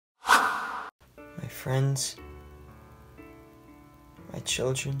friends, my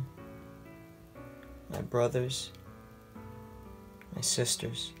children, my brothers, my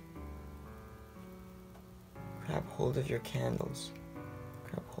sisters. Grab hold of your candles,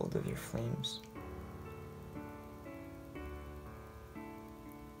 grab hold of your flames.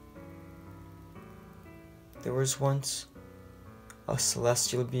 There was once a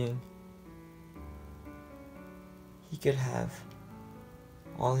celestial being. He could have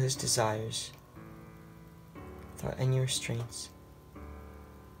all his desires without any restraints,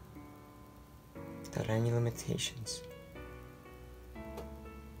 without any limitations.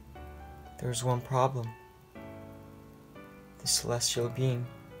 There was one problem. The celestial being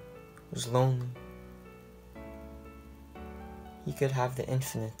was lonely. He could have the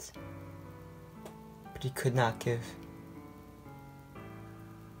infinite, but he could not give.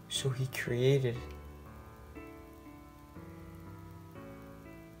 So he created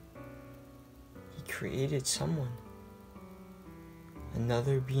someone,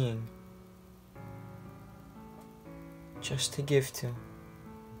 another being, just to give to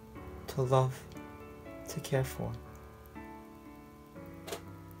love, to care for.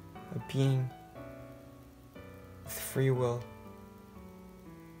 A being with free will,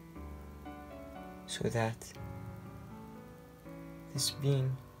 so that this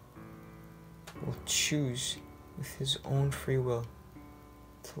being will choose with his own free will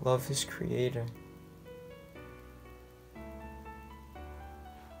to love his creator.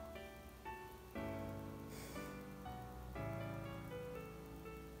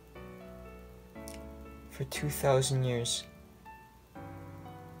 For 2,000 years,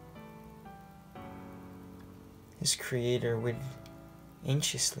 his creator waited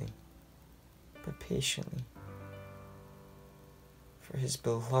anxiously but patiently for his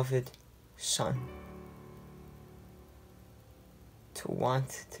beloved son to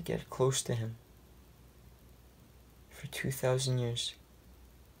want to get close to him. For 2,000 years,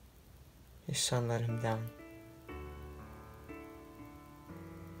 his son let him down.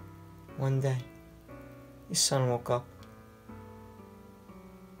 One day, his son woke up,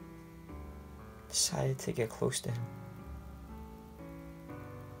 decided to get close to him.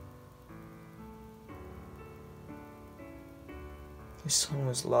 His son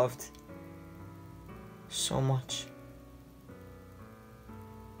was loved so much.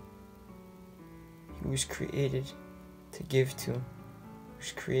 He was created to give to. He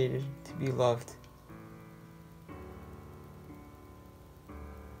was created to be loved.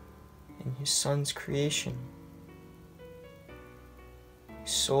 And his son's creation, his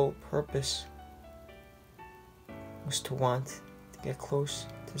sole purpose, was to want to get close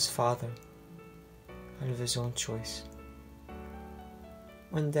to his father out of his own choice.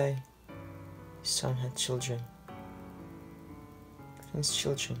 One day, his son had children, and his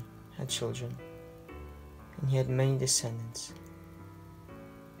children had children, and he had many descendants.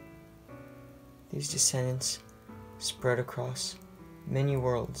 These descendants spread across many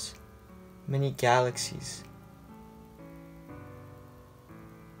worlds, many galaxies.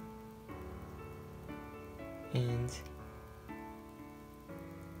 And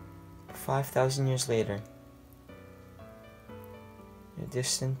 5,000 years later, in a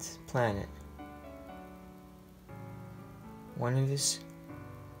distant planet, one of his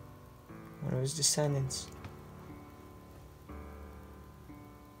descendants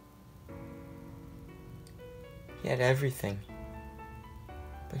he had everything,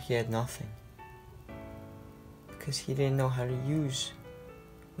 but he had nothing, because he didn't know how to use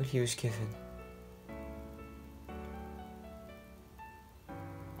what he was given.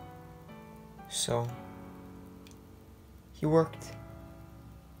 So he worked.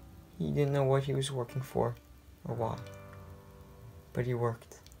 He didn't know what he was working for or why, but he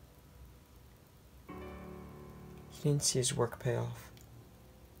worked. He didn't see his work pay off.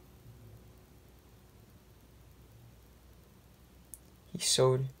 He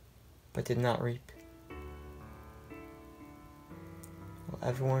sowed but did not reap, while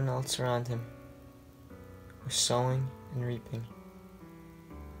everyone else around him was sowing and reaping.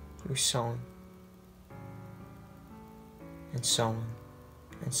 He was sowing and sowing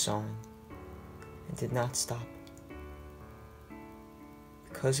and sowing, and did not stop.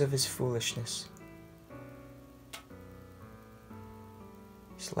 Because of his foolishness,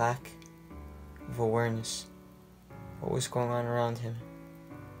 his lack of awareness of what was going on around him,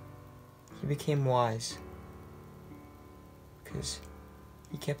 he became wise, because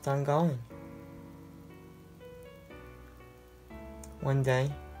he kept on going. One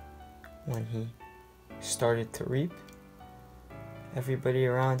day, when he started to reap, everybody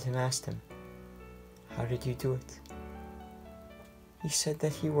around him asked him, "How did you do it?" He said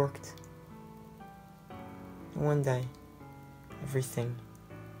that he worked. And one day, everything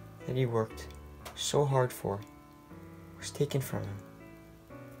that he worked so hard for was taken from him,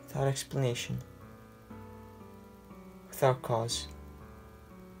 without explanation, without cause,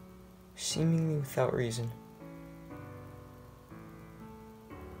 seemingly without reason.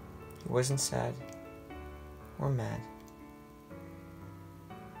 He wasn't sad or mad,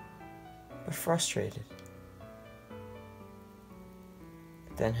 but frustrated,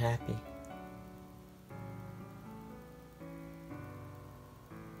 but then happy.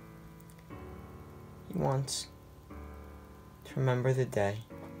 He wants to remember the day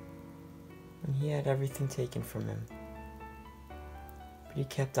when he had everything taken from him, but he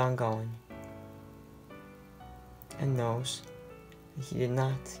kept on going, and knows that he did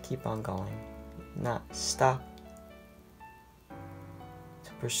not keep on going, he did not stop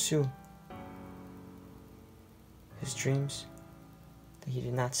to pursue his dreams, that he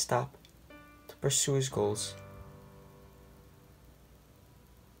did not stop to pursue his goals.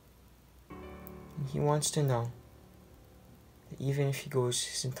 And he wants to know that even if he goes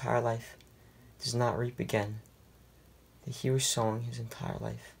his entire life, does not reap again, that he was sowing his entire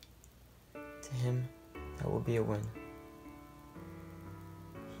life. To him, that will be a win.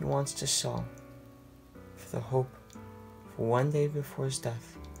 He wants to sow for the hope for one day before his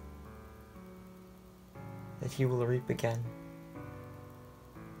death, that he will reap again.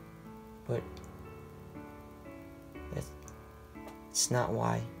 But it's not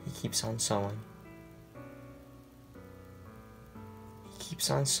why he keeps on sowing. He keeps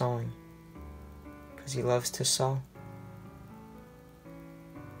on sowing because he loves to sow.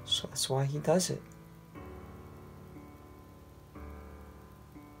 So that's why he does it.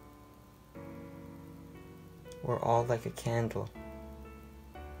 We're all like a candle,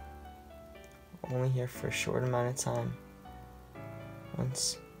 only here for a short amount of time.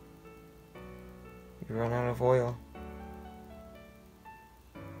 Once we run out of oil,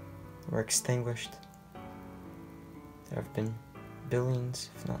 we're extinguished. There have been billions,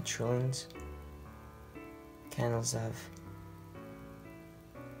 if not trillions, candles that have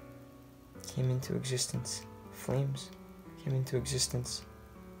came into existence, flames came into existence,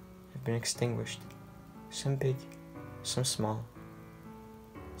 have been extinguished. Some big, some small,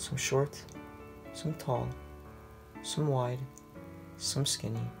 some short, some tall, some wide, some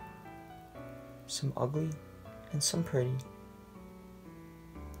skinny, some ugly, and some pretty,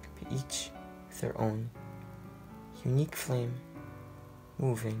 but each with their own unique flame,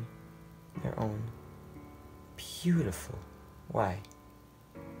 moving their own beautiful way.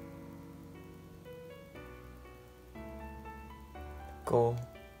 The goal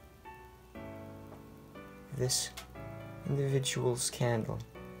of this individual's candle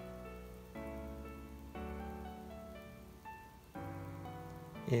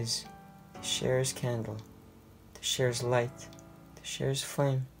is to share his candle, to share his light, to share his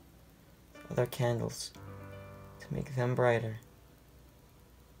flame with other candles, to make them brighter.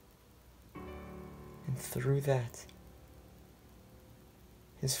 And through that,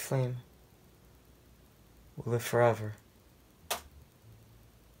 his flame will live forever.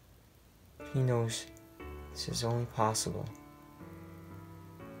 He knows this is only possible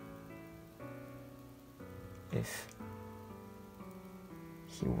if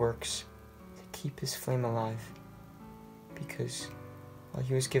he works to keep his flame alive, because while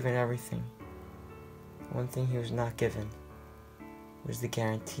he was given everything, the one thing he was not given was the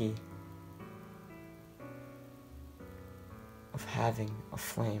guarantee of having a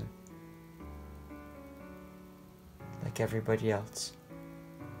flame like everybody else.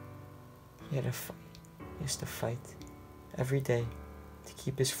 He has to fight every day to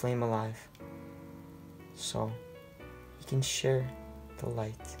keep his flame alive, so he can share the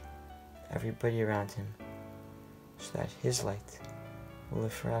light with everybody around him, so that his light will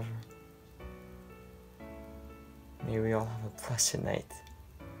live forever. May we all have a blessed night.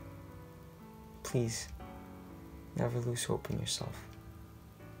 Please, never lose hope in yourself.